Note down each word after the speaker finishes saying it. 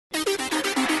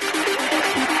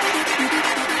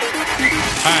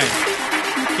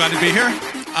Hi, glad to be here.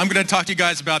 I'm going to talk to you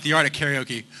guys about the art of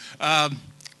karaoke. I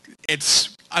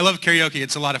love karaoke.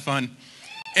 It's a lot of fun.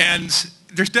 And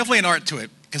there's definitely an art to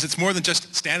it, because it's more than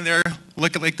just standing there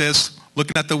looking like this,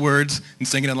 looking at the words and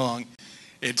singing along.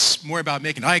 It's more about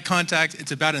making eye contact.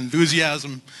 It's about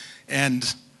enthusiasm. And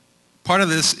a lot of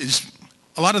this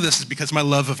is because of my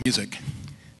love of music.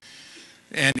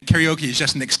 And karaoke is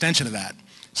just an extension of that.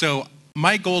 So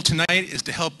my goal tonight is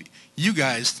to help you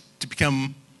guys to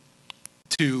become,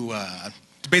 to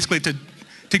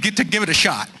give it a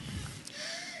shot.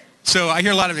 So I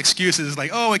hear a lot of excuses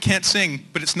like, oh, I can't sing,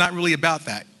 but it's not really about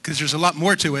that, because there's a lot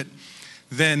more to it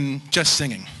than just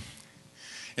singing.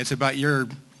 It's about your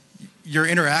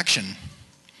interaction.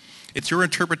 It's your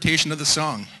interpretation of the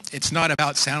song. It's not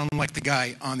about sounding like the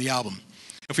guy on the album.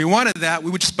 If we wanted that, we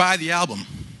would just buy the album.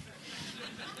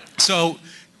 So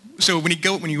when you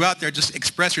go out there, just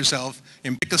express yourself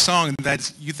and pick a song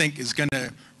that you think is going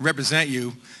to represent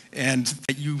you and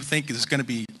that you think is going to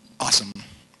be awesome.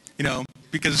 You know,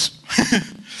 because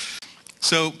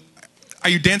so are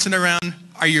you dancing around?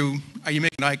 Are you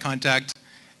making eye contact?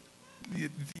 You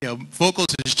know, vocals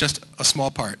is just a small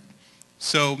part.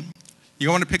 So you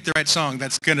want to pick the right song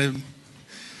that's going to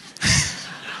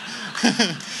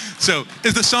So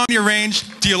is the song your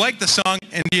range? Do you like the song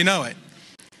and do you know it?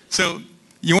 So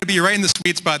you want to be right in the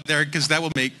sweet spot there, because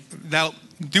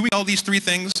doing all these three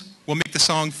things will make the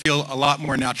song feel a lot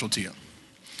more natural to you.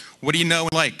 What do you know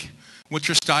and like? What's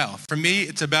your style? For me,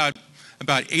 it's about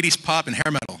 80s pop and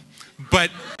hair metal. But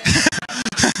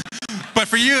but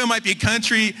for you, it might be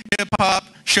country, hip hop,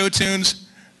 show tunes.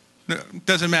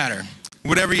 Doesn't matter.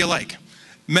 Whatever you like.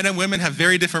 Men and women have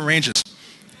very different ranges.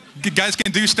 Guys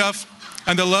can do stuff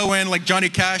on the low end, like Johnny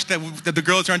Cash, that the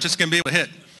girls aren't just going to be able to hit.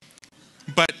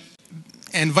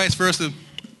 And vice versa.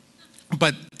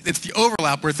 But it's the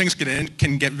overlap where things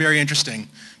can get very interesting,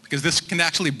 because this can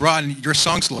actually broaden your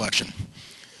song selection.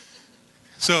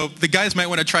 So the guys might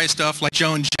want to try stuff like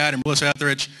Joan Jett and Melissa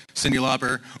Etheridge, Cyndi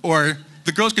Lauper, or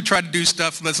the girls could try to do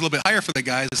stuff that's a little bit higher for the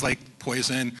guys, like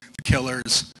Poison, The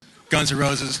Killers, Guns N'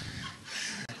 Roses.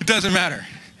 It doesn't matter.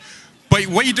 But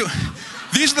what you do,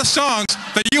 these are the songs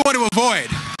that you want to avoid.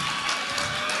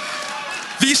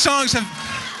 These songs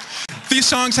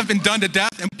have been done to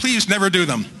death, and please never do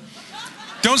them.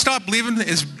 Don't Stop Believin'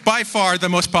 is by far the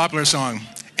most popular song.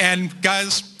 And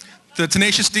guys, the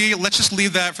Tenacious D, let's just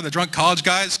leave that for the drunk college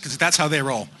guys, because that's how they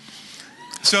roll.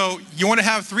 So you want to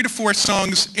have 3 to 4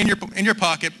 songs in your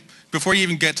pocket before you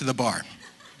even get to the bar,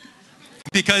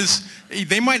 because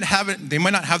they might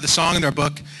not have the song in their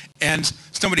book, and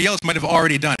somebody else might have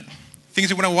already done it. Things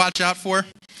you want to watch out for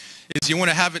is you want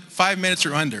to have it 5 minutes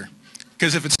or under,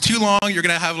 because if it's too long, you're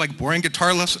going to have like boring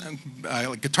guitar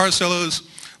solos,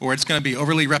 or it's going to be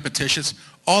overly repetitious.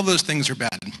 All those things are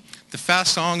bad. The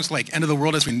fast songs like End of the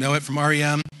World as We Know It from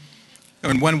REM,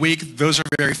 in 1 week, those are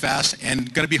very fast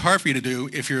and going to be hard for you to do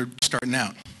if you're starting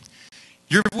out.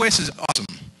 Your voice is awesome.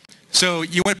 So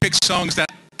you want to pick songs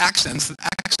that accent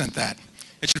that.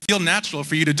 It should feel natural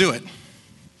for you to do it.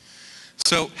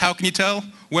 So how can you tell?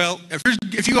 Well,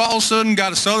 if you all of a sudden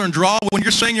got a southern drawl when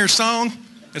you're singing your song,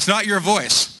 it's not your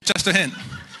voice. Just a hint.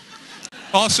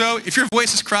 Also, if your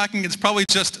voice is cracking, it's probably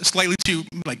just slightly too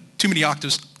many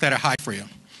octaves that are high for you.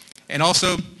 And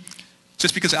also,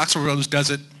 just because Axl Rose does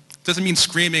it, doesn't mean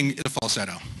screaming is a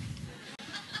falsetto.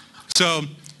 So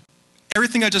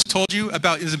everything I just told you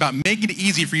is about making it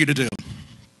easy for you to do.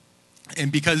 And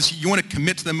because you want to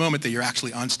commit to the moment that you're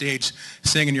actually on stage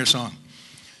singing your song.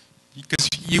 Because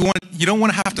you don't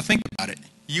want to have to think about it.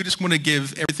 You just want to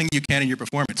give everything you can in your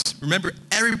performance. Remember,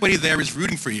 everybody there is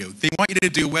rooting for you. They want you to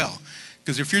do well.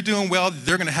 Because if you're doing well,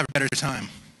 they're going to have a better time.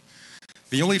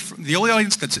 The only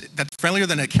audience that's friendlier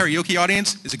than a karaoke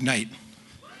audience is Ignite.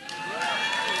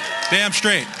 Damn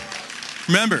straight.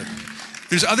 Remember,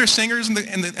 there's other singers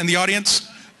in the audience.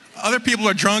 Other people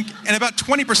are drunk, and about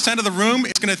 20% of the room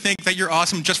is going to think that you're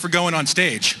awesome just for going on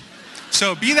stage.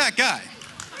 So be that guy.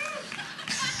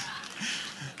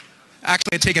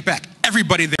 Actually, I take it back.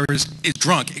 Everybody there is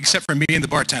drunk except for me and the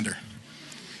bartender.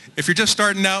 If you're just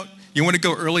starting out, you want to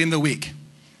go early in the week.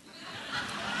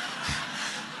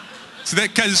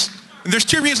 Because there's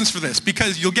 2 reasons for this.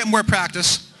 Because you'll get more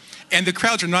practice, and the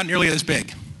crowds are not nearly as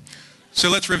big. So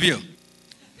let's review.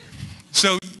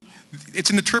 So it's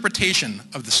an interpretation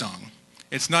of the song.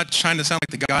 It's not trying to sound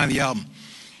like the guy on the album.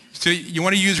 So you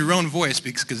want to use your own voice,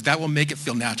 because that will make it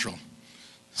feel natural.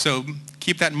 So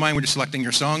keep that in mind when you're selecting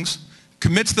your songs.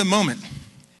 Commit to the moment.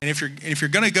 And if you're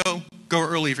going to go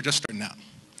early if you're just starting out.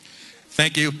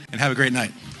 Thank you, and have a great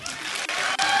night.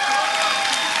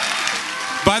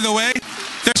 By the way,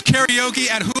 There's karaoke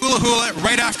at Hula Hula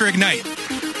right after Ignite.